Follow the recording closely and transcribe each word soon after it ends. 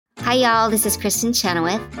Hi, y'all. This is Kristen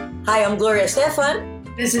Chenoweth. Hi, I'm Gloria Stefan.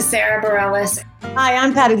 This is Sarah Bareilles. Hi,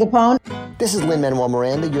 I'm Patty Lapone. This is Lin-Manuel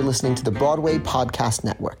Miranda. You're listening to the Broadway Podcast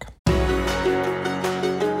Network.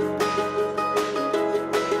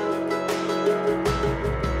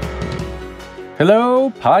 Hello,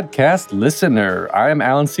 podcast listener. I am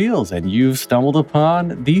Alan Seals, and you've stumbled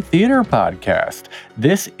upon the Theater Podcast.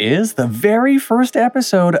 This is the very first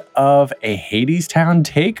episode of a Hadestown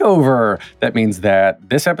takeover. That means that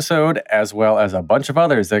this episode, as well as a bunch of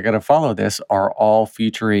others that are going to follow this, are all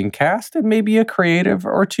featuring cast and maybe a creative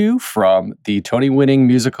or two from the Tony-winning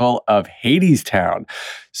musical of Hadestown.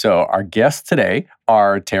 So our guests today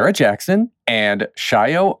are Tara Jackson and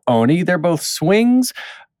Sayo Oni. They're both swings.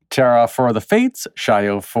 Tara for the Fates,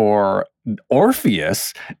 Sayo for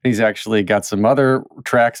Orpheus. He's actually got some other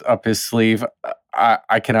tracks up his sleeve.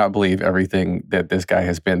 I cannot believe everything that this guy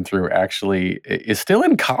has been through. Actually, is still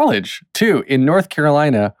in college, too, in North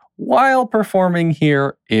Carolina, while performing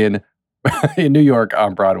here in New York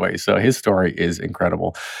on Broadway. So his story is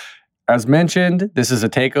incredible. As mentioned, this is a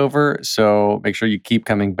takeover, so make sure you keep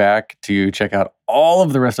coming back to check out all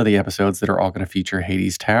of the rest of the episodes that are all going to feature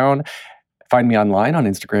Hadestown. Find me online on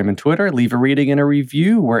Instagram and Twitter. Leave a rating and a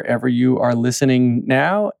review wherever you are listening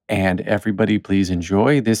now. And everybody, please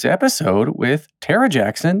enjoy this episode with Tara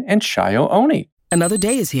Jackson and Sayo Oni. Another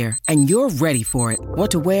day is here, and you're ready for it.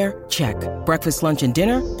 What to wear? Check. Breakfast, lunch, and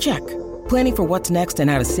dinner? Check. Planning for what's next and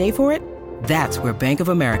how to save for it? That's where Bank of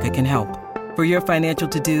America can help. For your financial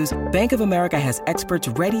to-dos, Bank of America has experts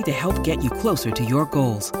ready to help get you closer to your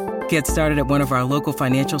goals. Get started at one of our local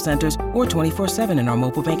financial centers or 24/7 in our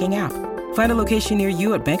mobile banking app. Find a location near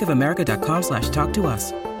you at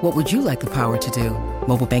bankofamerica.com/talktous. What would you like the power to do?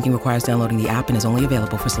 Mobile banking requires downloading the app and is only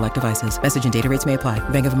available for select devices. Message and data rates may apply.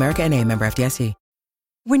 Bank of America N.A., member FDIC.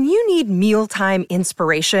 When you need mealtime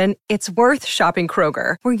inspiration, it's worth shopping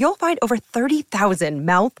Kroger, where you'll find over 30,000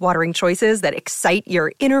 mouth-watering choices that excite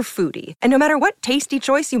your inner foodie. And no matter what tasty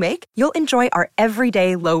choice you make, you'll enjoy our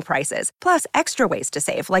everyday low prices, plus extra ways to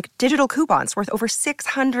save, like digital coupons worth over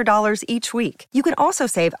 $600 each week. You can also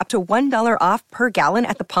save up to $1 off per gallon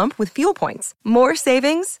at the pump with fuel points. More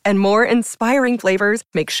savings and more inspiring flavors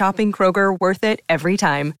make shopping Kroger worth it every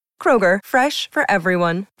time. Kroger, fresh for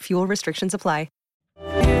everyone. Fuel restrictions apply.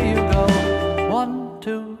 Here you go. 1,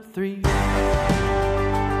 2, 3.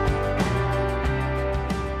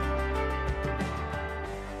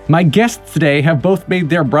 My guests today have both made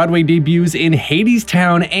their Broadway debuts in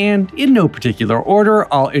Hadestown, and in no particular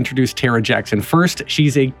order, I'll introduce Tara Jackson first.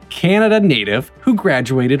 She's a Canada native who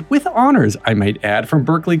graduated with honors, I might add, from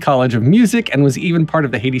Berklee College of Music and was even part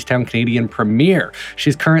of the Hadestown Canadian premiere.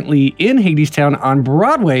 She's currently in Hadestown on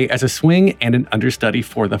Broadway as a swing and an understudy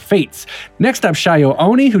for the Fates. Next up, Sayo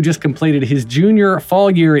Oni, who just completed his junior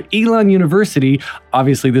fall year at Elon University.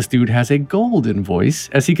 Obviously, this dude has a golden voice,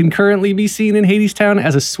 as he can currently be seen in Hadestown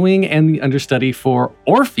as a swing and the understudy for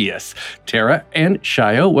Orpheus. Tara and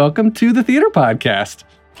Sayo, welcome to the Theater Podcast.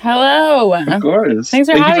 Hello. Of course. Thanks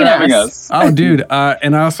for having us. Oh, dude.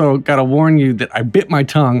 And I also got to warn you that I bit my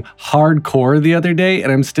tongue hardcore the other day,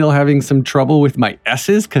 and I'm still having some trouble with my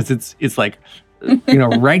S's because it's like,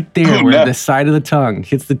 right there where the side of the tongue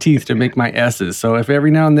hits the teeth to make my S's. So if every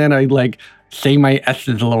now and then I say my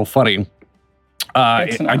S's a little funny,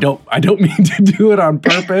 I don't mean to do it on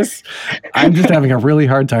purpose. I'm just having a really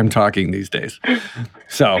hard time talking these days.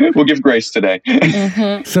 So we'll give grace today.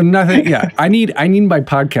 Mm-hmm. So nothing. Yeah, I need my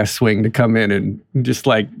podcast swing to come in and just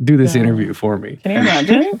do this interview for me. Can you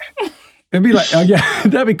imagine? It'd be like, oh yeah,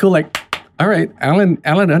 that'd be cool. All right, Alan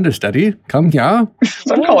understudy, come here.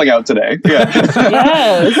 So I'm calling out today. Yeah.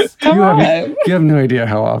 Yes. Come on. You have no idea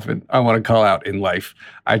how often I want to call out in life.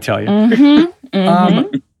 I tell you. Mm-hmm.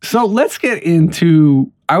 Mm-hmm. So let's get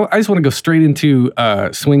into, I just want to go straight into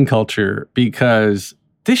swing culture because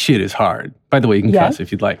this shit is hard. By the way, you can cuss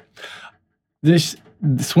if you'd like. The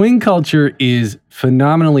swing culture is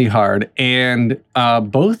phenomenally hard. And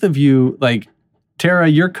both of you, Tara,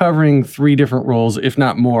 you're covering 3 different roles, if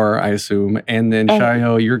not more, I assume. And then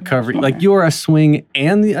Sayo, you're covering, you're a swing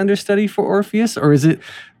and the understudy for Orpheus? Or is it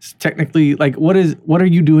technically, what are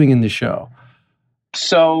you doing in the show?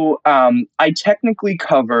 So I technically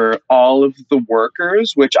cover all of the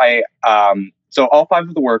workers, which so all 5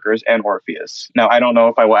 of the workers and Orpheus. Now, I don't know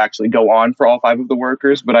if I will actually go on for all 5 of the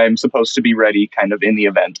workers, but I'm supposed to be ready kind of in the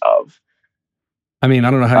event of. I mean,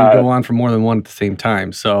 I don't know how you go on for more than one at the same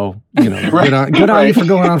time. So, good on you for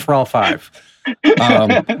going on for all 5.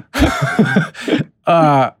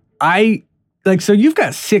 So you've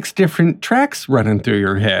got 6 different tracks running through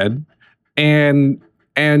your head. And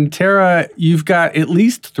Tara, you've got at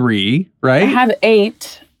least 3, right? I have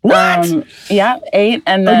 8. What? Yeah, 8.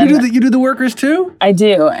 And Oh, then you do the workers too? I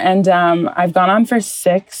do. And I've gone on for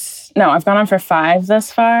 6. No, I've gone on for 5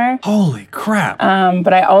 thus far. Holy crap.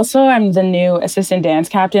 But I also am the new assistant dance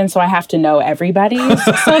captain, so I have to know everybody's.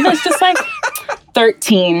 So there's just like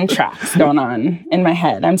 13 tracks going on in my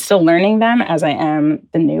head. I'm still learning them as I am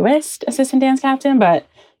the newest assistant dance captain, but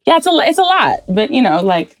yeah, it's a lot. But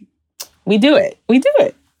like we do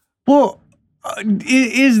it. Well,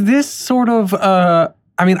 is this sort of, I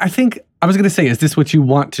think, I was going to say, is this what you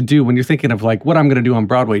want to do when you're thinking of like what I'm going to do on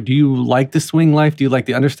Broadway? Do you like the swing life? Do you like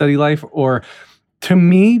the understudy life? Or to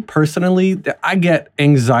me personally, I get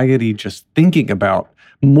anxiety just thinking about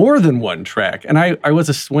more than one track. And I was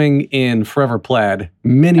a swing in Forever Plaid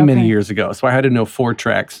many years ago. So I had to know 4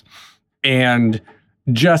 tracks. And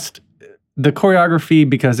just the choreography,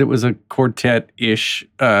 because it was a quartet-ish,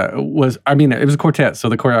 it was a quartet, so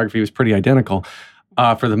the choreography was pretty identical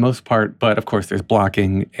for the most part. But of course, there's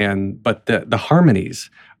blocking, but the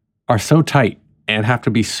harmonies are so tight and have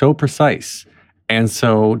to be so precise. And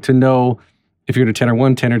so to know if you're going to tenor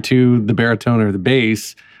 1, tenor 2, the baritone or the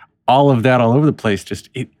bass, all of that all over the place, just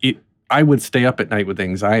I would stay up at night with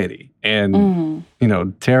anxiety. And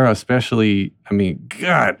Tara especially,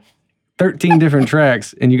 God, 13 different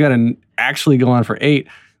tracks, and you got to actually go on for 8.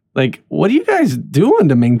 Like, what are you guys doing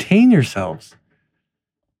to maintain yourselves?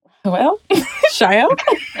 Well, Sayo?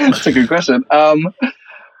 That's a good question.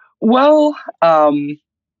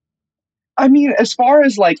 As far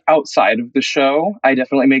as like outside of the show, I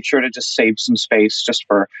definitely make sure to just save some space just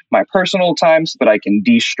for my personal time so that I can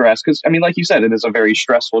de-stress. Because, like you said, it is a very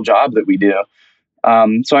stressful job that we do.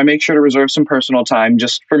 So I make sure to reserve some personal time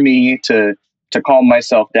just for me to calm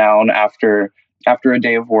myself down after a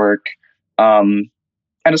day of work. And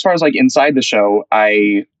as far as like inside the show,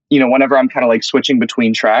 I, whenever I'm kind of like switching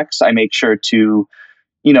between tracks, I make sure to,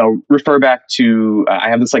 refer back to, I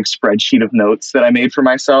have this like spreadsheet of notes that I made for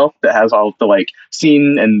myself that has all of the like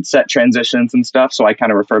scene and set transitions and stuff. So I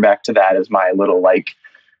kind of refer back to that as my little like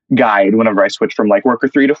guide whenever I switch from like worker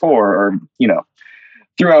 3 to 4 or,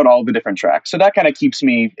 throughout all the different tracks. So that kind of keeps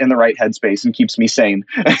me in the right headspace and keeps me sane.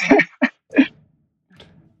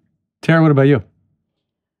 Tara, what about you?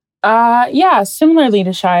 Yeah, similarly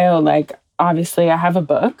to Sayo, like obviously I have a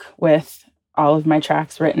book with all of my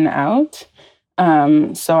tracks written out.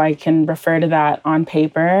 So I can refer to that on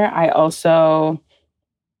paper. I also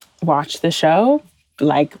watch the show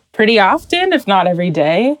like pretty often, if not every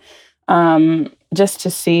day, just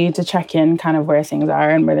to check in kind of where things are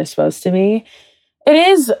and where they're supposed to be. It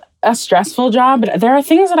is a stressful job, but there are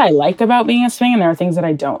things that I like about being a swing and there are things that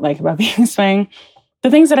I don't like about being a swing. The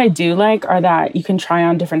things that I do like are that you can try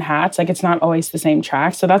on different hats. Like it's not always the same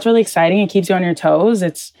track. So that's really exciting. It keeps you on your toes.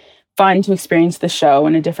 It's fun to experience the show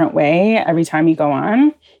in a different way every time you go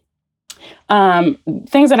on.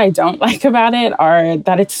 Things that I don't like about it are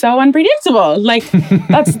that it's so unpredictable. Like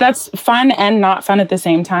that's fun and not fun at the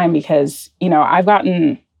same time because, I've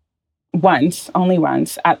gotten only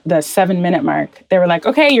once at the 7-minute mark, they were like,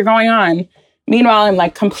 okay, you're going on. Meanwhile, I'm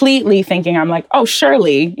like completely thinking, I'm like, oh,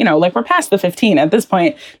 surely, like we're past the 15 at this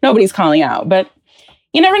point. Nobody's calling out, but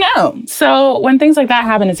you never know. So when things like that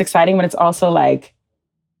happen, it's exciting, but it's also like,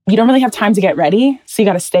 you don't really have time to get ready. So you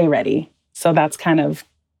got to stay ready. So that's kind of,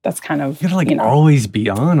 you gotta like always be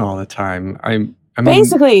on all the time. I mean,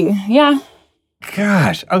 basically, yeah.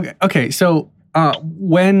 Gosh. Okay. So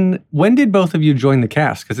when did both of you join the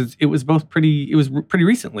cast? Because it was pretty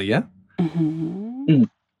recently, yeah? Mm-hmm.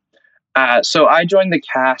 So I joined the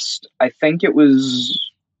cast, I think it was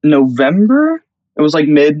November. It was like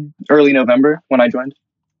early November when I joined.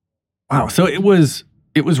 Wow. So it was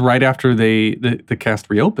right after the cast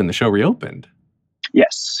reopened, the show reopened.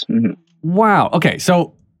 Yes. Mm-hmm. Wow. Okay.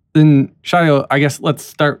 So then, Sayo, I guess let's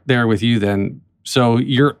start there with you then. So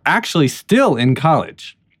you're actually still in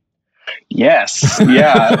college. Yes.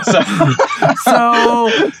 Yeah.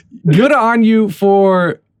 So good on you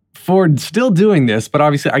for still doing this, but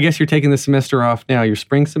obviously, I guess you're taking the semester off now, your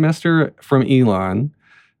spring semester from Elon.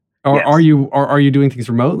 Or yes. Are you doing things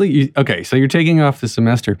remotely? Okay, so you're taking off the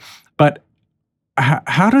semester. But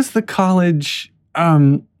how does the college,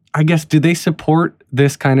 I guess, do they support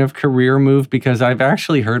this kind of career move? Because I've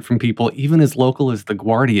actually heard from people, even as local as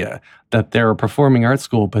LaGuardia, that they're a performing arts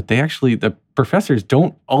school, but the professors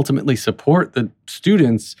don't ultimately support the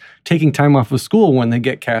students taking time off of school when they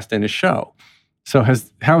get cast in a show. So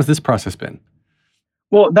how has this process been?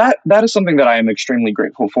 Well, that is something that I am extremely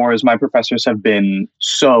grateful for, is my professors have been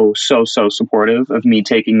so supportive of me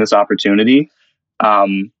taking this opportunity.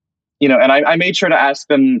 and I made sure to ask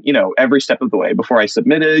them, every step of the way before I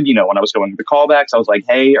submitted, when I was going to the callbacks, I was like,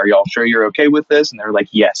 hey, are y'all sure you're okay with this? And they're like,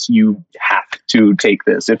 yes, you have to take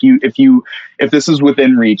this. If this is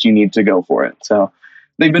within reach, you need to go for it. So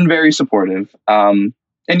they've been very supportive. And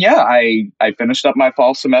yeah, I finished up my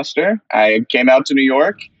fall semester. I came out to New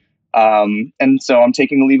York. And so I'm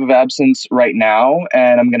taking a leave of absence right now,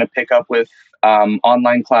 and I'm going to pick up with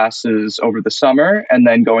online classes over the summer and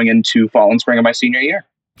then going into fall and spring of my senior year.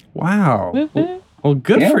 Wow. Well,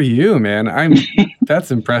 good for you, man.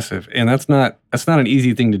 That's impressive. And that's not an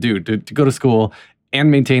easy thing to do, to go to school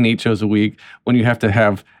and maintain 8 shows a week when you have to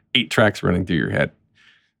have 8 tracks running through your head.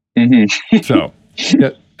 Mm-hmm. So,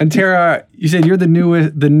 yeah. And Tara, you said you're the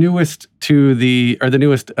newest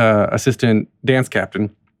assistant dance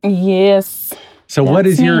captain. Yes. So what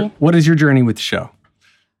is your journey with the show?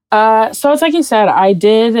 So it's like you said, I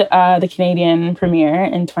did the Canadian premiere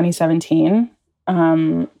in 2017.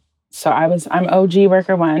 So I'm OG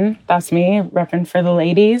worker 1. That's me repping for the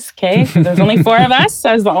ladies. Okay, there's only 4 of us. So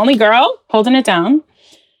I was the only girl holding it down.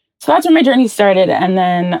 So that's where my journey started. And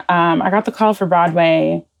then I got the call for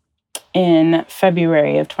Broadway in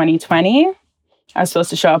February of 2020. I was supposed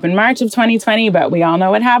to show up in March of 2020, but we all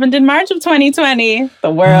know what happened in March of 2020.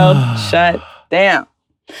 The world shut down.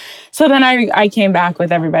 So then I came back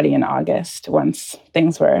with everybody in August once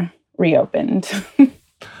things were reopened.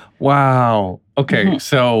 Wow. Okay,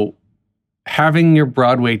 So having your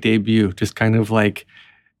Broadway debut just kind of like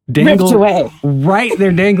dangled ripped away. Right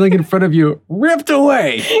there, dangling in front of you, ripped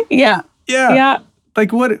away. Yeah.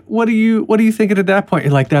 Like what are you thinking at that point?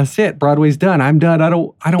 You're like, that's it. Broadway's done. I'm done. I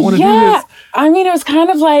don't want to do this. I mean, it was kind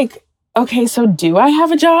of like, okay, so do I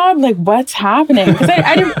have a job? Like, what's happening? Because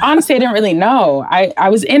I didn't really know. I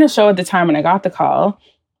was in a show at the time when I got the call,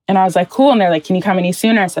 and I was like, cool. And they're like, can you come any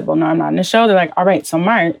sooner? I said, well, no, I'm not in a show. They're like, all right, so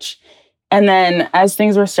March. And then as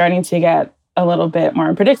things were starting to get a little bit more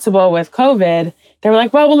unpredictable with COVID, they were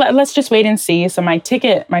like, well, let's just wait and see. So my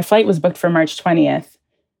flight was booked for March 20th.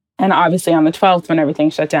 And obviously on the 12th, when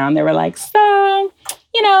everything shut down, they were like, so,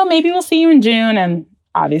 maybe we'll see you in June. And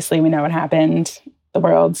obviously we know what happened. The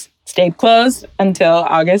world stayed closed until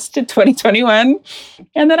August 2021.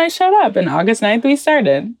 And then I showed up, and August 9th, we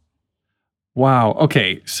started. Wow.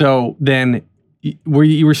 Okay. So then were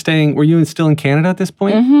you still in Canada at this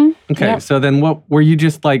point? Mm-hmm. Okay. Yep. So then what, were you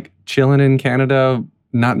just like chilling in Canada,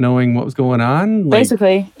 not knowing what was going on?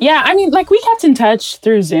 Basically. Yeah. I mean, like we kept in touch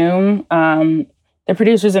through Zoom. The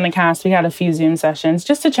producers and the cast, we had a few Zoom sessions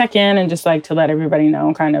just to check in and just like to let everybody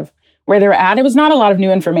know kind of where they were at. It was not a lot of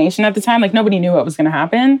new information at the time. Like nobody knew what was going to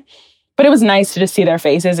happen, but it was nice to just see their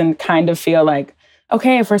faces and kind of feel like,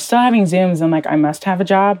 okay, if we're still having Zooms, then like I must have a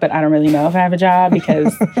job, but I don't really know if I have a job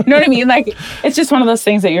because, you know what I mean? Like, it's just one of those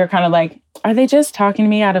things that you're kind of like, are they just talking to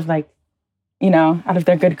me out of like, out of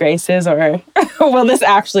their good graces, or will this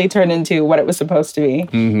actually turn into what it was supposed to be?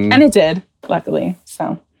 Mm-hmm. And it did, luckily.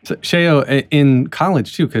 So Sayo, in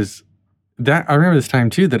college too, because I remember this time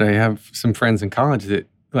too that I have some friends in college that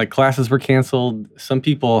like classes were canceled. Some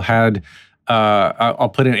people had, I'll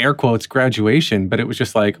put in air quotes, graduation, but it was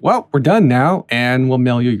just like, well, we're done now, and we'll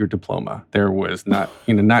mail you your diploma. There was not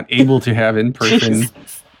able to have in-person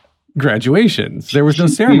graduations. There was no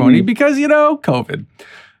ceremony because COVID.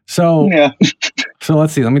 So yeah. So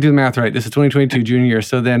let's see. Let me do the math right. This is 2022 junior year.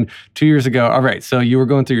 So then 2 years ago, all right. So you were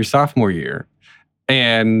going through your sophomore year.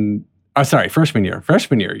 And freshman year.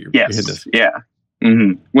 You hit this. Yeah.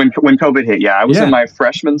 Mm-hmm. When COVID hit, I was in my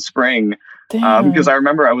freshman spring because I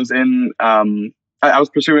remember I was in I was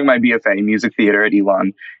pursuing my BFA in music theater at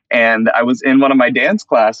Elon, and I was in one of my dance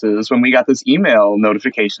classes when we got this email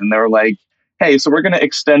notification. They were like, "Hey, so we're going to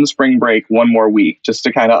extend spring break 1 more week just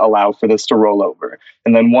to kind of allow for this to roll over."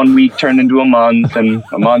 And then 1 week turned into a month, and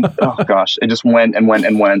a month. Oh gosh, it just went and went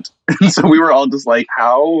and went. So we were all just like,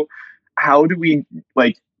 how do we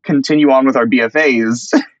like continue on with our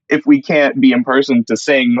BFAs if we can't be in person to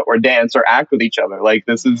sing or dance or act with each other? Like,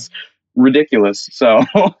 this is ridiculous. So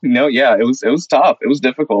it was tough. It was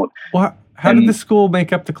difficult. Well, how did the school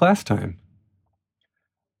make up the class time?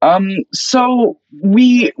 So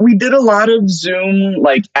we did a lot of Zoom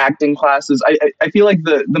like acting classes. I feel like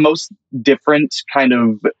the most different kind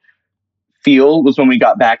of feel was when we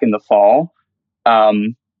got back in the fall.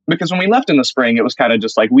 Because when we left in the spring, it was kind of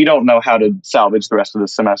just like, we don't know how to salvage the rest of the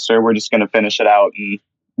semester. We're just going to finish it out and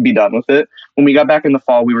be done with it. When we got back in the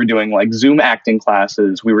fall, we were doing like Zoom acting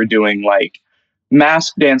classes. We were doing like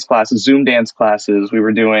mask dance classes, Zoom dance classes. We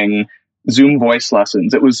were doing Zoom voice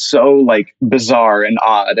lessons. It was so like bizarre and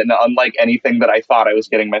odd and unlike anything that I thought I was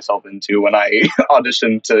getting myself into when I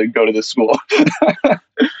auditioned to go to the school.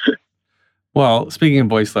 Well, speaking of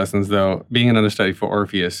voice lessons, though, being an understudy for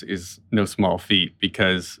Orpheus is no small feat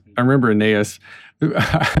because I remember Aeneas.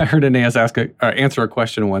 I heard Aeneas answer a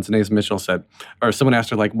question once. Aeneas Mitchell said, or someone asked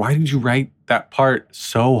her, like, why did you write that part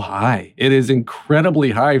so high? It is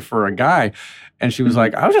incredibly high for a guy. And she was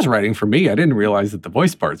like, I was just writing for me. I didn't realize that the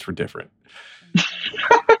voice parts were different.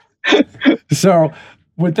 So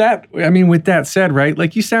with that said, right,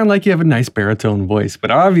 like you sound like you have a nice baritone voice,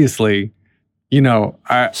 but obviously,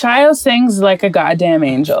 Sayo sings like a goddamn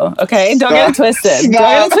angel. Okay, don't get it twisted. Don't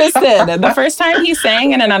get it twisted. The first time he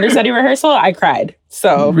sang in an understudy rehearsal, I cried.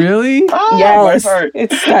 So really, yes,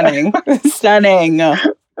 it's stunning, stunning.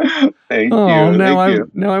 Thank you.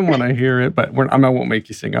 Now I want to hear it, but I won't make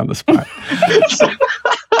you sing on the spot.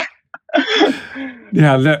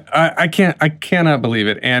 Yeah, I cannot believe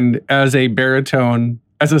it. And as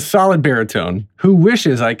a solid baritone who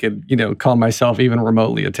wishes I could, call myself even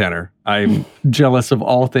remotely a tenor, I'm jealous of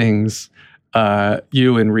all things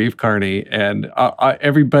you and Reeve Carney and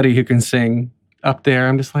everybody who can sing up there.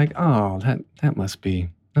 I'm just like, oh, that must be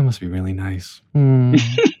really nice. Good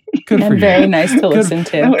for you. And very nice to listen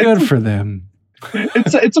to. Good for them.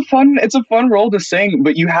 It's a fun role to sing,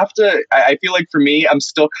 but you have to. I feel like for me, I'm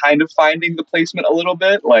still kind of finding the placement a little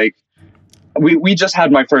bit. Like we just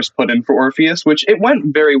had my first put in for Orpheus, which it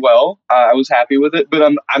went very well. I was happy with it, but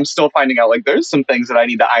I'm still finding out like there's some things that I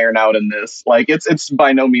need to iron out in this. Like it's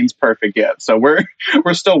by no means perfect yet, so we're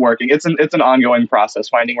still working. It's an ongoing process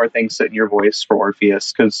finding where things sit in your voice for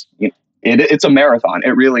Orpheus because it's a marathon.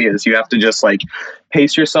 It really is. You have to just like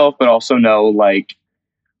pace yourself, but also know like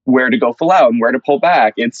where to go full out and where to pull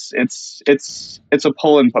back. It's a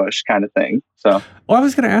pull and push kind of thing. So, well, I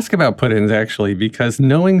was going to ask about put-ins actually, because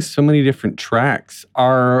knowing so many different tracks,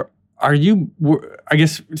 are you? I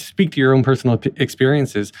guess speak to your own personal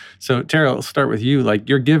experiences. So, Tara, I'll start with you. Like,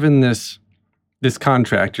 you're given this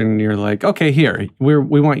contract, and you're like, okay, here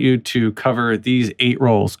we want you to cover these 8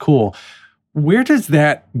 roles. Cool. Where does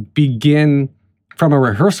that begin? From a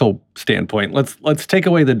rehearsal standpoint, let's take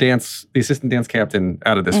away the assistant dance captain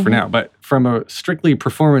out of this for now. But from a strictly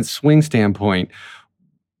performance swing standpoint,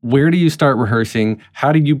 where do you start rehearsing?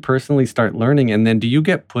 How did you personally start learning? And then do you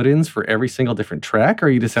get put-ins for every single different track, or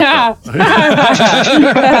you just have to?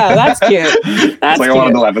 That's cute. That's like I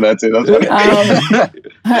wanted to laugh at that too. That's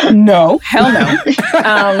funny. No, hell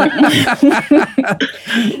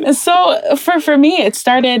no. So for me, it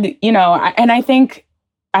started, and I think.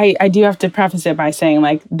 I do have to preface it by saying,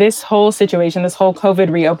 like, this whole situation, this whole COVID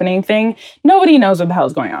reopening thing, nobody knows what the hell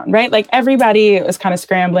is going on, right? Like, everybody was kind of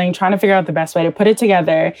scrambling, trying to figure out the best way to put it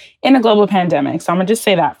together in a global pandemic. So I'm going to just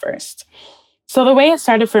say that first. So the way it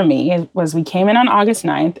started for me was we came in on August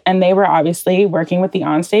 9th, and they were obviously working with the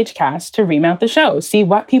onstage cast to remount the show, see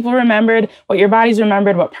what people remembered, what your bodies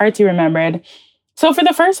remembered, what parts you remembered. So for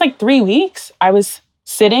the first, 3 weeks, I was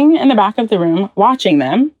sitting in the back of the room watching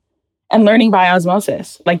them, and learning by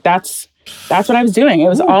osmosis. Like that's what I was doing. It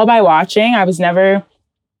was all by watching. I was never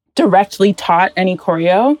directly taught any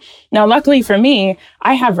choreo. Now, luckily for me,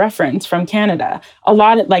 I have reference from Canada. A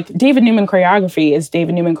lot of David Newman choreography is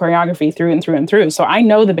David Newman choreography through and through and through. So I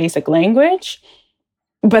know the basic language,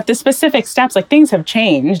 but the specific steps, things have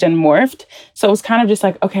changed and morphed. So it was kind of just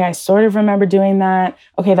okay, I sort of remember doing that.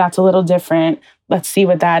 Okay, that's a little different. Let's see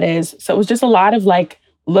what that is. So it was just a lot of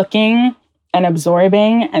looking and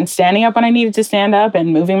absorbing and standing up when I needed to stand up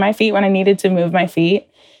and moving my feet when I needed to move my feet.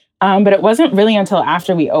 But it wasn't really until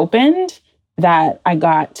after we opened that I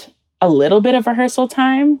got a little bit of rehearsal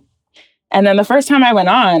time. And then the first time I went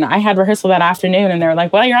on, I had rehearsal that afternoon and they were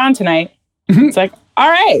like, well, you're on tonight. It's like, all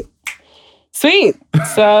right, sweet.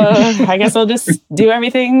 So I guess I'll just do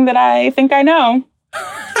everything that I think I know.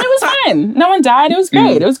 It was fine. No one died. It was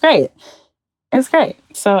great. It was great. It was great.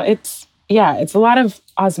 So it's a lot of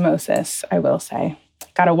osmosis, I will say.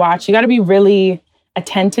 Gotta watch. You gotta be really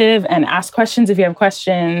attentive and ask questions if you have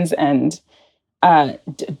questions, and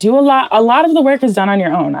do a lot. A lot of the work is done on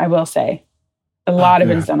your own, I will say. A lot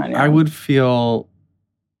of it is done on your own. I would feel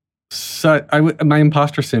my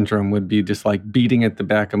imposter syndrome would be just beating at the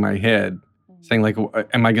back of my head, saying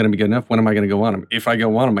am I going to be good enough? When am I going to go on them? If I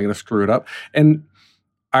go on, am I going to screw it up? And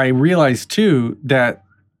I realized too that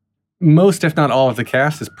most, if not all, of the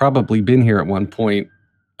cast has probably been here at one point.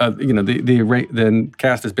 The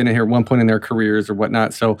cast has been here at one point in their careers or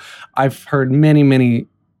whatnot. So I've heard many, many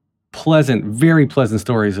very pleasant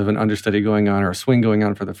stories of an understudy going on or a swing going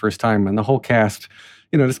on for the first time, and the whole cast,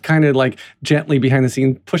 just kind of gently behind the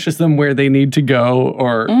scene pushes them where they need to go,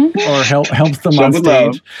 or helps them on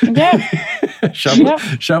stage. Yeah.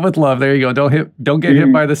 Shove with love. There you go. Don't get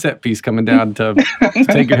hit by the set piece coming down to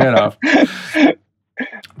take your head off.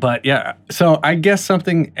 But yeah, so I guess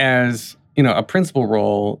something as a principal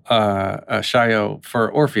role, Sayo,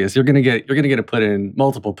 for Orpheus, you're gonna get a put in,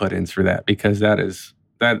 multiple put-ins for that, because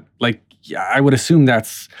I would assume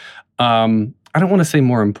that's I don't want to say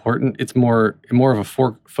more important. It's more of a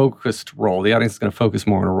focused role. The audience is going to focus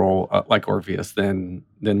more on a role like Orpheus than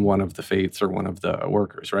one of the Fates or one of the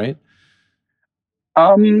workers, right?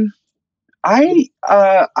 I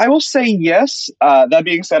will say yes. That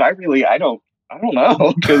being said, I don't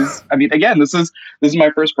know, because I mean, again, this is my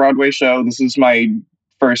first Broadway show. This is my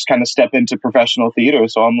first kind of step into professional theater.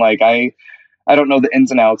 So I'm like, I don't know the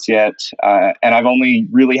ins and outs yet, and I've only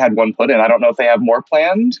really had one put in. I don't know if they have more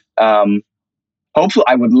planned. Hopefully,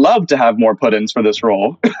 I would love to have more put-ins for this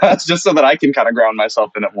role, just so that I can kind of ground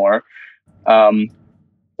myself in it more.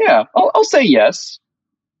 Yeah, I'll say yes.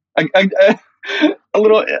 A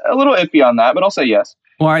little iffy on that, but I'll say yes.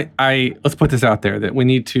 Well, I let's put this out there that we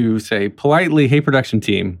need to say politely, hey, production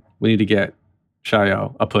team, we need to get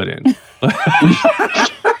Sayo a put-in.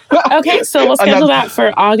 Okay, so we'll schedule that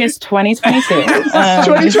for August 2022.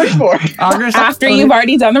 2024. August after you've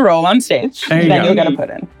already done the role on stage, then you'll get a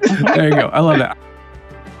put-in. There you go. I love that.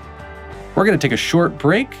 We're going to take a short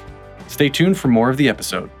break. Stay tuned for more of the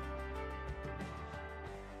episode.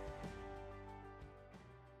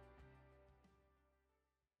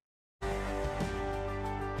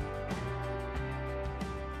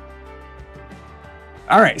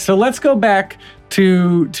 All right, so let's go back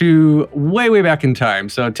to way back in time.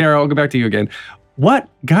 So Tara, I'll go back to you again. What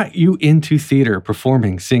got you into theater,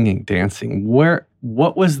 performing, singing, dancing? Do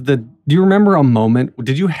you remember a moment?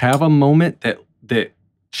 Did you have a moment that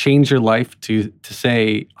changed your life to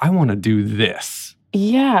say, I want to do this?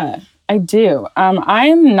 Yeah, I do.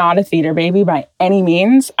 I'm not a theater baby by any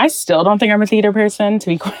means. I still don't think I'm a theater person, to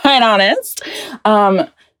be quite honest.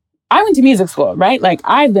 I went to music school, right? Like,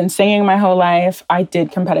 I've been singing my whole life. I did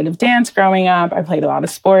competitive dance growing up. I played a lot of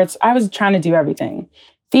sports. I was trying to do everything.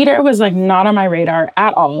 Theater was like not on my radar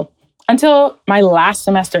at all until my last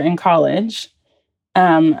semester in college.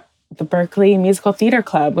 The Berkeley Musical Theater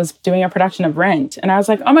Club was doing a production of Rent. And I was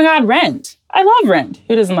like, oh my God, Rent. I love Rent.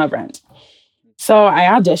 Who doesn't love Rent? So I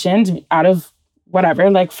auditioned out of whatever,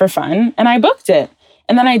 like for fun, and I booked it.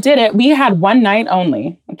 And then I did it. We had one night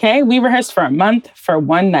only, okay? We rehearsed for a month for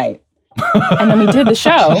one night. And then we did the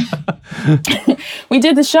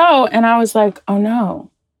show. And I was like, oh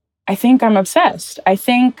no, I think I'm obsessed. I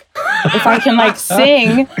think if I can like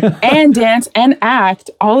sing and dance and act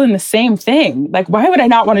all in the same thing, like why would I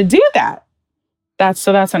not want to do that? That's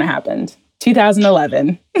when it happened.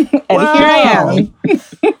 2011. And wow. Here I am.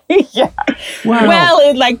 Yeah. Wow.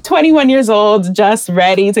 Well, like 21 years old, just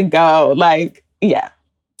ready to go. Like, yeah.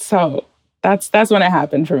 So that's when it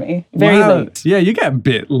happened for me. Very late. Yeah, you got a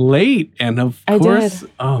bit late. And of course,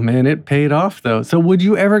 oh man, it paid off though. So would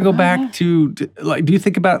you ever go back to, like, do you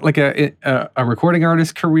think about like a recording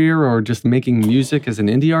artist career or just making music as an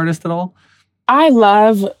indie artist at all? I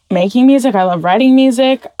love making music. I love writing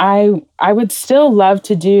music. I would still love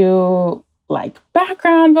to do like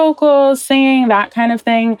background vocals, singing, that kind of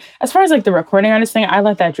thing. As far as like the recording artist thing, I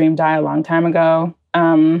let that dream die a long time ago.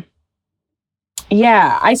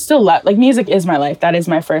 Yeah, I still love, like, music is my life. That is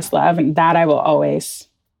my first love, and that I will always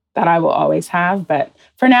have. But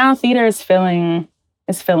for now, theater is filling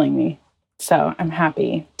me. So I'm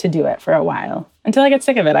happy to do it for a while until I get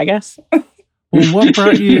sick of it, I guess. Well,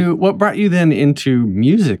 what brought you then into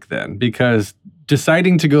music then? Because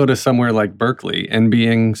deciding to go to somewhere like Berkeley and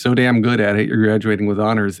being so damn good at it, you're graduating with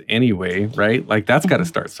honors anyway, right? Like that's got to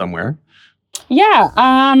start somewhere. Yeah,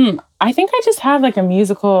 I think I just have like a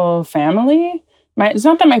musical family. It's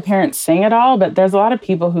not that my parents sing at all, but there's a lot of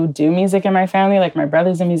people who do music in my family. Like my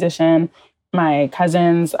brother's a musician, my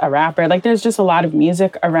cousin's a rapper. Like there's just a lot of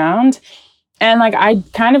music around. And like I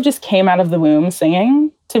kind of just came out of the womb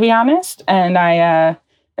singing, to be honest. And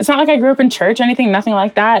it's not like I grew up in church or anything, nothing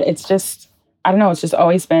like that. It's just, I don't know, it's just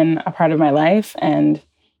always been a part of my life. And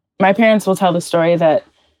my parents will tell the story that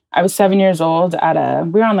I was 7 years old we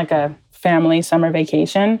were on like a family summer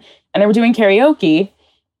vacation and they were doing karaoke.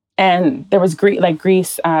 And there was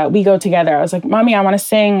Grease, We Go Together. I was like, Mommy, I want to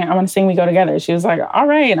sing We Go Together. She was like, all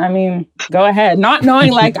right, I mean, go ahead. Not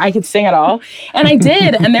knowing like I could sing at all. And I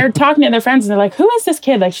did. And they're talking to their friends and they're like, who is this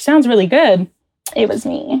kid? Like, she sounds really good. It was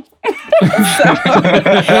me. So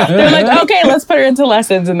they're like, okay, let's put her into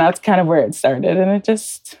lessons. And that's kind of where it started. And it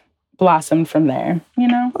just blossomed from there, you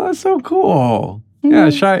know? Oh, that's so cool. Mm-hmm.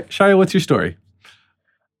 Yeah, Shia, what's your story?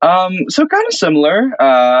 So kind of similar.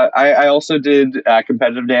 I also did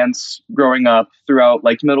competitive dance growing up throughout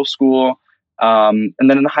like middle school. And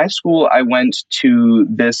then in high school, I went to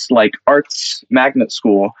this like arts magnet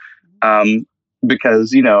school.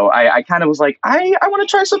 because, I kind of was like, I want to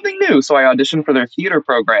try something new. So I auditioned for their theater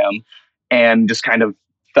program and just kind of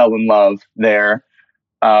fell in love there.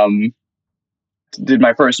 Did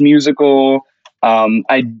my first musical.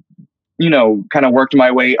 I kind of worked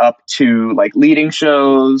my way up to like leading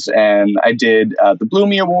shows, and I did the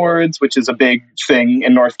Bloomy Awards, which is a big thing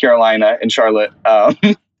in North Carolina, in Charlotte.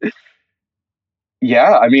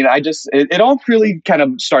 Yeah, I mean, it all really kind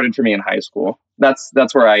of started for me in high school.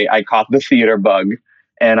 That's where I caught the theater bug,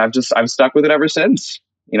 and I've stuck with it ever since.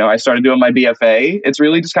 I started doing my BFA. It's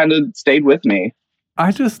really just kind of stayed with me.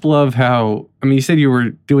 I just love how, you said you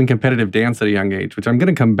were doing competitive dance at a young age, which I'm going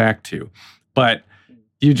to come back to, but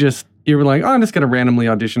you were like, oh, I'm just going to randomly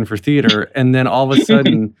audition for theater. And then all of a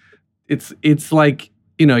sudden it's like,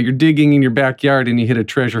 you're digging in your backyard and you hit a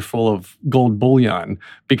treasure full of gold bullion,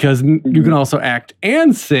 because you can also act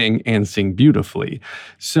and sing beautifully.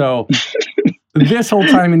 So this whole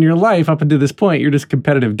time in your life up until this point, you're just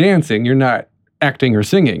competitive dancing. You're not acting or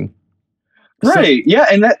singing. Right. So, yeah.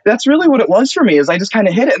 And that's really what it was for me, is I just kind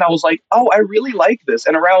of hit it and I was like, oh, I really like this.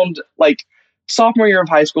 And around like sophomore year of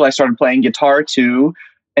high school, I started playing guitar too.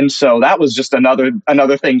 And so that was just another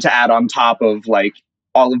thing to add on top of like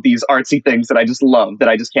all of these artsy things that I just love, that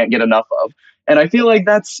I just can't get enough of. And I feel like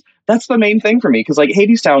that's the main thing for me, because like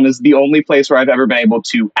Hadestown is the only place where I've ever been able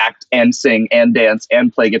to act and sing and dance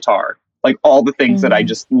and play guitar, like all the things that I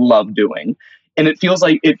just love doing. And it feels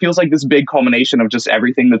like this big culmination of just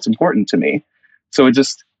everything that's important to me. So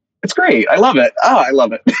it's great. I love it. Oh, I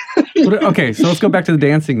love it. Okay, so let's go back to the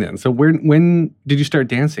dancing then. So when did you start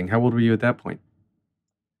dancing? How old were you at that point?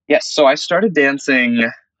 Yes, so I started dancing,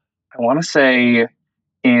 I want to say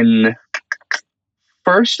in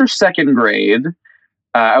first or second grade.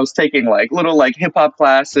 I was taking like little like hip hop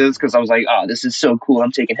classes, because I was like, oh, this is so cool.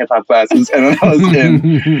 I'm taking hip hop classes. And then I was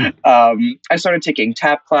in, I started taking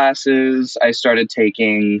tap classes. I started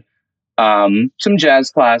taking some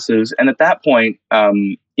jazz classes. And at that point,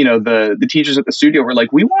 the teachers at the studio were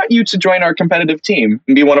like, we want you to join our competitive team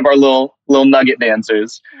and be one of our little nugget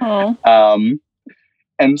dancers.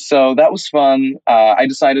 And so that was fun. I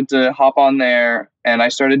decided to hop on there, and I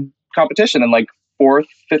started competition in like 4th,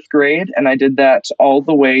 5th grade. And I did that all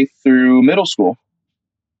the way through middle school.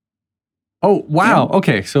 Oh, wow. Yeah.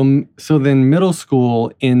 Okay. So then middle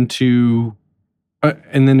school into,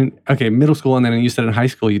 middle school. And then you said in high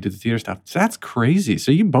school, you did the theater stuff. So that's crazy.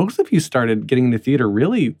 So both of you started getting into theater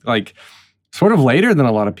really like sort of later than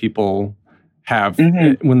a lot of people have,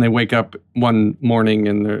 when they wake up one morning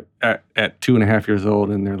and they're at 2.5 years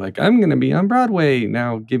old and they're like, I'm going to be on Broadway.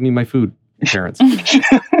 Now give me my food, parents.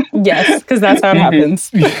 Yes, because that's how it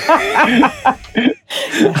happens.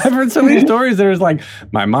 I've heard so many stories. There's like,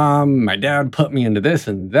 my mom, my dad put me into this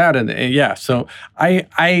and that. And yeah, so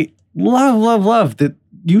I love that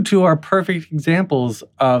you two are perfect examples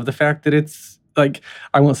of the fact that it's like,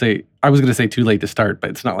 I was going to say too late to start, but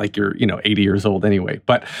it's not like you're, 80 years old anyway.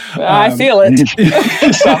 But I feel it.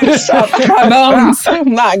 Stop. My bones.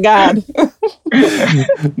 My God.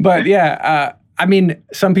 But yeah,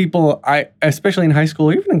 some people, especially in high school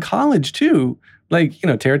or even in college too, like,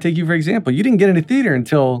 Tara, take you for example, you didn't get into theater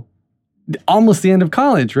until almost the end of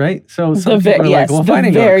college, right? So some people are like, well, if I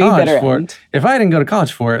didn't go to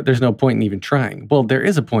college for it, there's no point in even trying. Well, there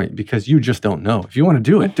is a point, because you just don't know. If you want to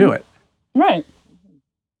do it, do it. Right.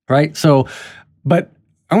 Right. So, but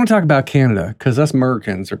I want to talk about Canada, because us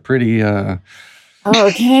Americans are pretty, okay,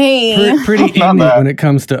 pretty ignorant when it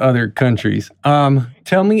comes to other countries.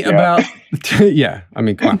 Tell me about,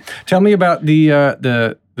 come on. Tell me about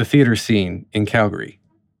the theater scene in Calgary.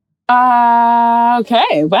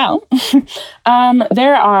 Okay, well,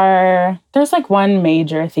 there's like one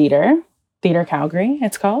major theater Calgary,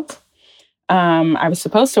 it's called. I was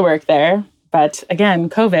supposed to work there, but again,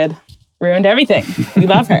 COVID ruined everything. We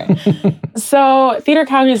love her. So Theater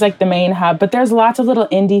Calgary is like the main hub, but there's lots of little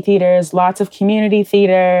indie theaters, lots of community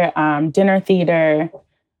theater, dinner theater.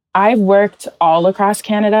 I've worked all across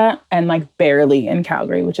Canada and like barely in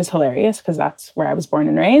Calgary, which is hilarious because that's where I was born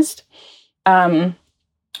and raised.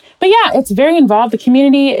 But yeah, it's very involved. The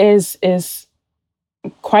community is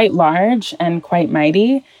quite large and quite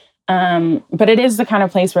mighty. But it is the kind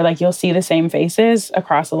of place where like you'll see the same faces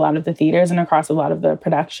across a lot of the theaters and across a lot of the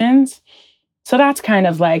productions. So that's kind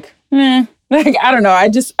of like, like, I don't know.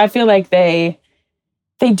 I feel like they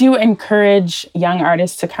do encourage young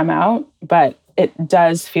artists to come out, but it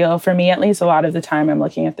does feel, for me at least, a lot of the time I'm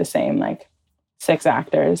looking at the same like 6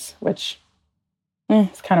 actors, which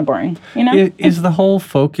it's kind of boring, Is the whole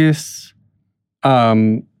focus,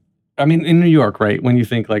 in New York, right? When you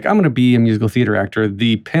think like, I'm going to be a musical theater actor,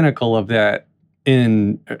 the pinnacle of that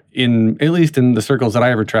at least in the circles that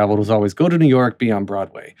I ever traveled, was always go to New York, be on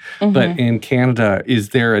Broadway. Mm-hmm. But in Canada, is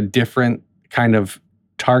there a different kind of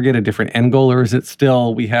target, a different end goal, or is it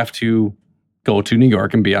still we have to go to New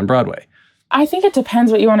York and be on Broadway? I think it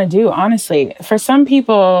depends what you want to do, honestly. For some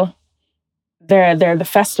people, they're the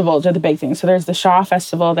festivals are the big thing. So there's the Shaw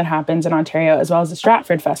Festival that happens in Ontario, as well as the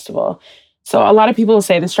Stratford Festival. So a lot of people will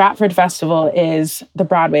say the Stratford Festival is the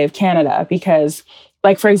Broadway of Canada because,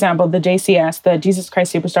 like, for example, the JCS, the Jesus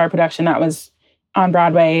Christ Superstar production that was on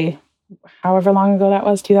Broadway, however long ago that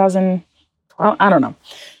was, 2012, I don't know.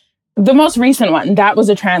 The most recent one, that was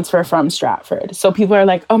a transfer from Stratford. So people are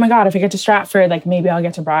like, oh my God, if I get to Stratford, like maybe I'll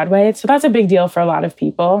get to Broadway. So that's a big deal for a lot of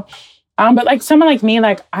people. But like someone like me,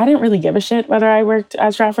 like I didn't really give a shit whether I worked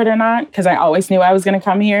at Stratford or not, because I always knew I was going to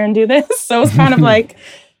come here and do this. So it was kind of like,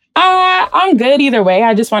 I'm good either way.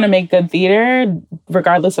 I just want to make good theater,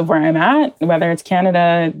 regardless of where I'm at, whether it's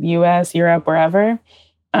Canada, US, Europe, wherever.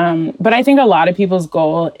 But I think a lot of people's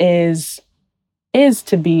goal is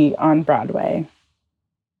to be on Broadway.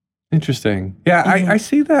 Interesting. Yeah, I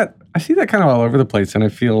see that. I see that kind of all over the place, and I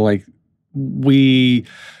feel like we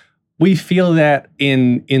feel that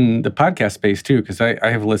in the podcast space too, because I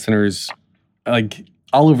have listeners like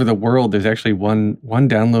all over the world. There's actually one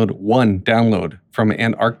download from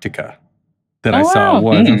Antarctica that I saw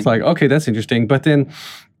once. It's like, okay, that's interesting. But then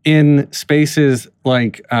in spaces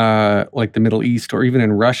like the Middle East or even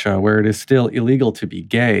in Russia, where it is still illegal to be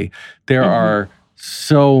gay, there are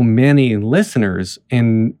so many listeners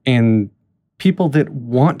and people that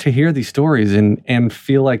want to hear these stories and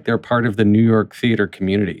feel like they're part of the New York theater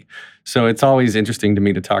community. So it's always interesting to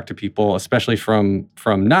me to talk to people, especially from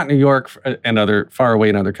not New York and other far away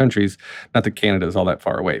in other countries. Not that Canada is all that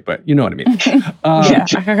far away, but you know what I mean. Yeah,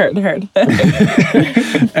 I heard.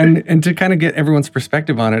 and to kind of get everyone's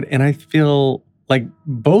perspective on it. And I feel like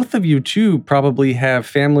both of you too probably have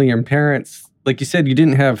family and parents. Like you said, you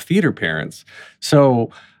didn't have theater parents.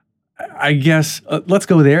 So I guess let's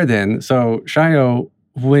go there then. So Sayo,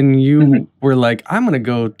 when you were like, I'm going to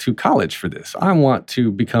go to college for this, I want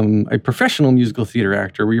to become a professional musical theater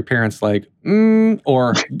actor, were your parents like,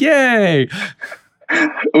 or yay?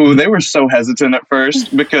 Oh, they were so hesitant at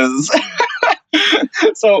first because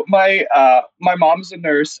so my mom's a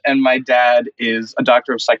nurse and my dad is a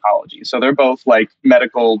doctor of psychology. So they're both like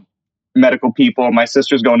medical people. My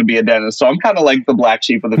sister's going to be a dentist. So I'm kind of like the black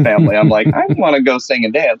sheep of the family. I'm like, I want to go sing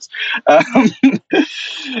and dance.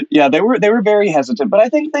 Yeah, they were very hesitant, but I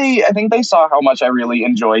think they saw how much I really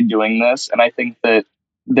enjoyed doing this. And I think that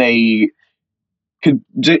they could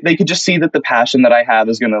just see that the passion that I have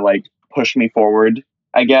is going to like push me forward,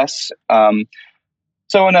 I guess.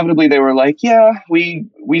 So inevitably they were like, yeah, we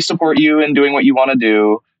support you in doing what you want to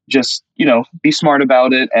do. Just, be smart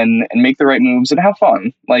about it and make the right moves and have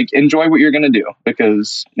fun. Like, enjoy what you're going to do,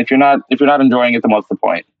 because if you're not enjoying it, then what's the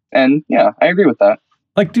point? And yeah, I agree with that.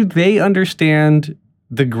 Like, do they understand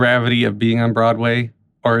the gravity of being on Broadway,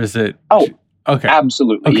 or is it? Oh, okay.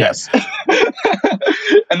 Absolutely. Okay. Yes.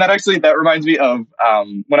 And that reminds me of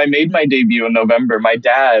when I made my debut in November, my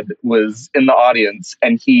dad was in the audience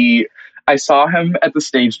and I saw him at the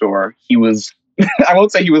stage door. He was, I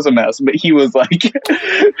won't say he was a mess, but he was like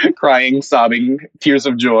crying, sobbing, tears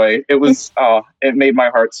of joy. It was, it made my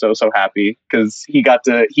heart so happy because he got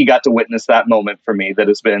to witness that moment for me that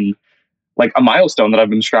has been like a milestone that I've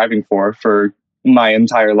been striving for my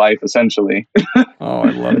entire life, essentially. Oh,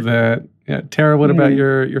 I love that. Yeah. Tara, what about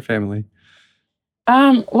your family?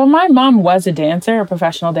 Well, my mom was a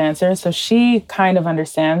professional dancer. So she kind of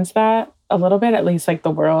understands that a little bit, at least like the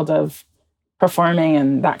world of performing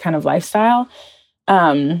and that kind of lifestyle.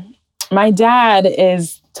 My dad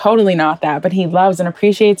is totally not that, but he loves and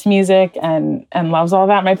appreciates music and loves all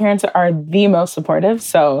that. My parents are the most supportive.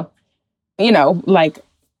 So, like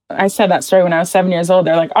I said that story when I was 7 years old,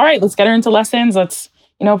 they're like, all right, let's get her into lessons. Let's,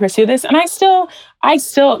 pursue this. And I still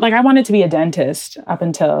like, I wanted to be a dentist up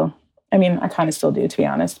until, I kind of still do, to be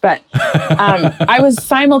honest. But I was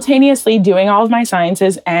simultaneously doing all of my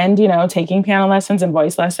sciences and, taking piano lessons and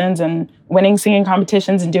voice lessons and winning singing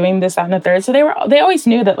competitions and doing this, that, and the third. So they always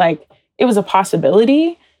knew that like it was a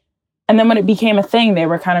possibility. And then when it became a thing, they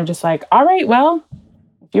were kind of just like, all right, well,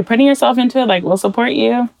 if you're putting yourself into it, like we'll support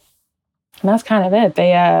you. And that's kind of it.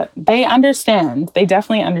 They understand. They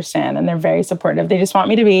definitely understand. And they're very supportive. They just want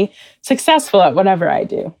me to be successful at whatever I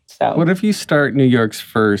do. So what if you start New York's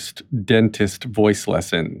first dentist voice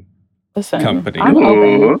lesson company? I'm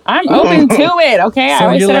open to it. Okay. So I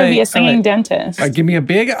always said I'd be a singing dentist. Give me a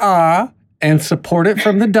big and support it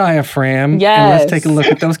from the diaphragm. Yes. And let's take a look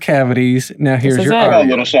at those cavities. Now here's your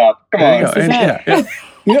little shop. Come on.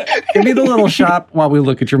 Yeah. Give me the little shop while we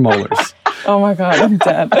look at your molars. Oh my God, I'm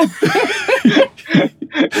dead.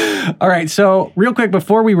 All right. So real quick,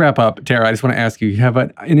 before we wrap up, Tara, I just want to ask you have an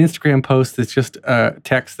Instagram post that's just a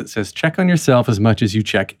text that says, check on yourself as much as you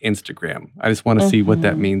check Instagram. I just want to see what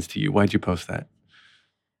that means to you. Why'd you post that?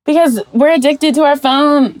 Because we're addicted to our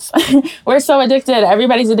phones. We're so addicted.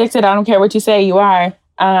 Everybody's addicted. I don't care what you say, you are.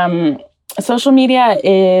 Social media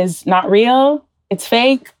is not real. It's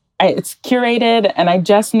fake. It's curated. And I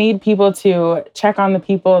just need people to check on the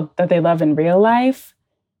people that they love in real life.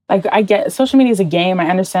 Like, I get social media is a game. I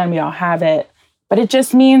understand we all have it. But it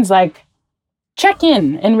just means, like, check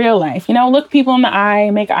in real life. You know, look people in the eye,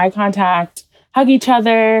 make eye contact, hug each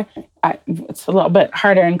other. It's a little bit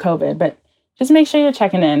harder in COVID, but just make sure you're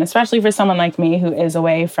checking in, especially for someone like me who is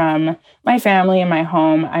away from my family and my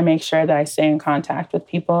home. I make sure that I stay in contact with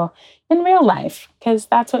people in real life because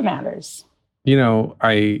that's what matters. You know,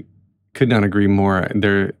 I could not agree more.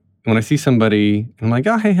 When I see somebody, I'm like,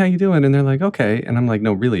 oh, hey, how you doing? And they're like, okay. And I'm like,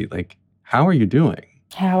 no, really, like, how are you doing?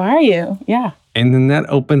 How are you? Yeah. And then that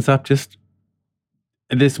opens up just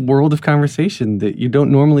this world of conversation that you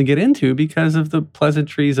don't normally get into because of the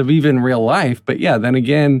pleasantries of even real life. But yeah, then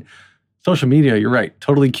again, social media, you're right,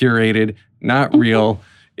 totally curated, not real.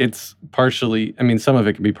 It's partially, I mean, some of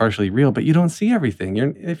it can be partially real, but you don't see everything.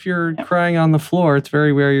 If you're crying on the floor, it's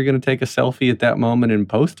very rare you're going to take a selfie at that moment and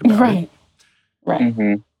post about it. Right.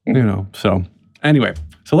 Mm-hmm. You know, so anyway,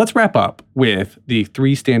 so let's wrap up with the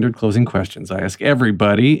 3 standard closing questions I ask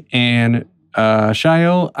everybody. And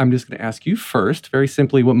Sayo, I'm just going to ask you first, very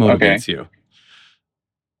simply, what motivates you?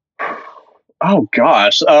 Oh,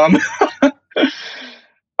 gosh.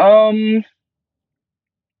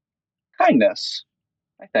 Kindness,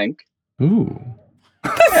 I think. Ooh.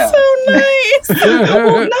 That's so nice.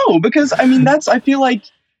 Well, no, because I feel like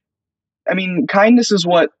kindness is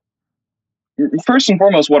what, first and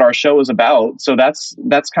foremost, what our show is about. So that's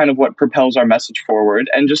kind of what propels our message forward.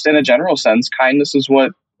 And just in a general sense, kindness is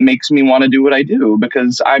what makes me want to do what I do,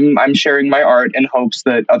 because I'm sharing my art in hopes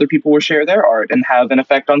that other people will share their art and have an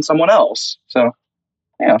effect on someone else. So,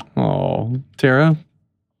 yeah. Oh, Tara?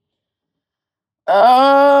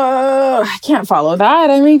 Oh, I can't follow that.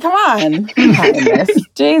 I mean, come on. Kindness.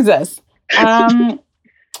 Jesus.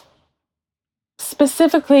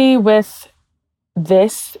 Specifically with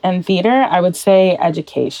this and theater, I would say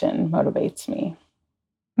education motivates me.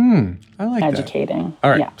 I like educating. That. All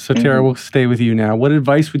right. Yeah. So Tara, we'll stay with you now. What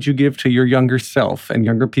advice would you give to your younger self and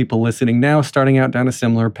younger people listening now, starting out down a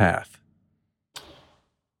similar path?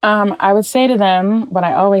 I would say to them what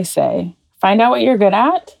I always say: find out what you're good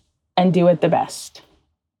at and do it the best.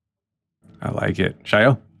 I like it.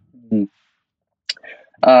 Sayo?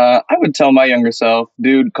 I would tell my younger self,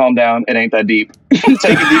 dude, calm down. It ain't that deep.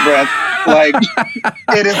 Take a deep breath. Like,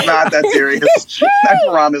 it is not that serious. I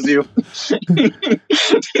promise you.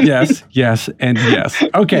 Yes, and yes.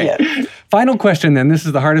 Okay. Yes. Final question then. This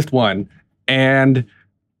is the hardest one. And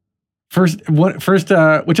first,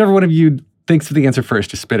 whichever one of you thinks of the answer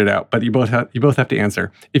first, just spit it out. But you both have to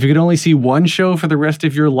answer. If you could only see one show for the rest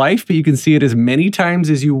of your life, but you can see it as many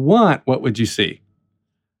times as you want, what would you see?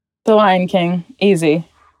 The Lion King. Easy.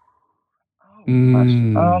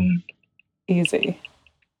 Easy.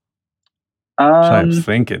 I was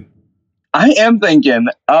thinking. I am thinking.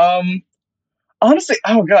 Honestly,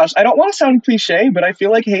 oh gosh, I don't want to sound cliche, but I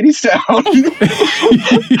feel like Hadestown.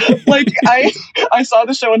 Like I saw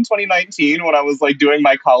the show in 2019 when I was like doing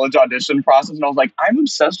my college audition process, and I was like, I'm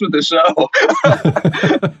obsessed with this show.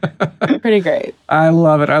 Pretty great. I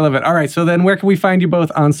love it. All right, so then where can we find you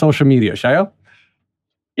both on social media, Sayo?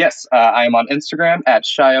 Yes, I am on Instagram at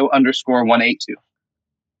Sayo_182.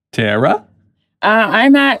 Tara?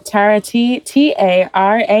 I'm at Tara TARAATEE.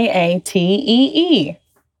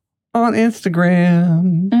 On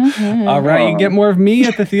Instagram. All right, you can get more of me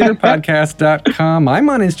at thetheaterpodcast.com. I'm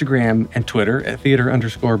on Instagram and Twitter at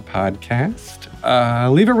theater_podcast.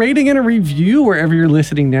 Leave a rating and a review wherever you're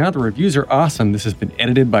listening now. The reviews are awesome. This has been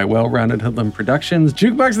edited by Well-Rounded Hoodlum Productions.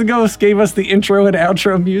 Jukebox the Ghost gave us the intro and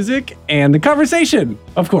outro music, and the conversation,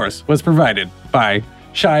 of course, was provided by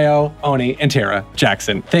Sayo, Oni, and Tara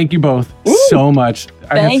Jackson. Thank you both so much.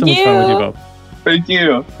 I had so much fun with you both. Thank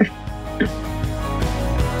you.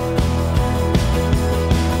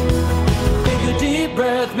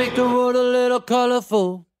 Make the world a little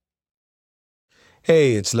colorful.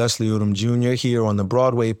 Hey, it's Leslie Odom Jr. here on the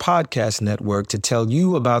Broadway Podcast Network to tell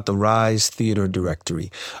you about the Rise Theater Directory,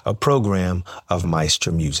 a program of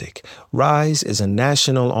Maestro Music. Rise is a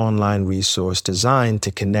national online resource designed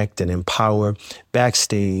to connect and empower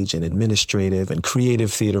backstage and administrative and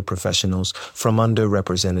creative theater professionals from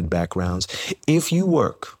underrepresented backgrounds. If you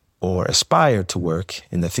work or aspire to work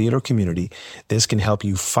in the theater community, this can help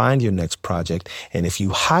you find your next project. And if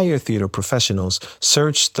you hire theater professionals,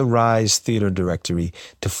 search the Rise Theater Directory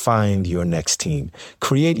to find your next team.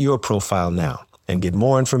 Create your profile now and get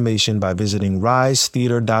more information by visiting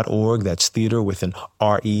risetheater.org. That's theater with an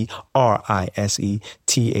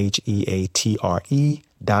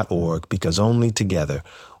RERISETHEATRE.org, because only together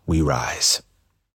we rise.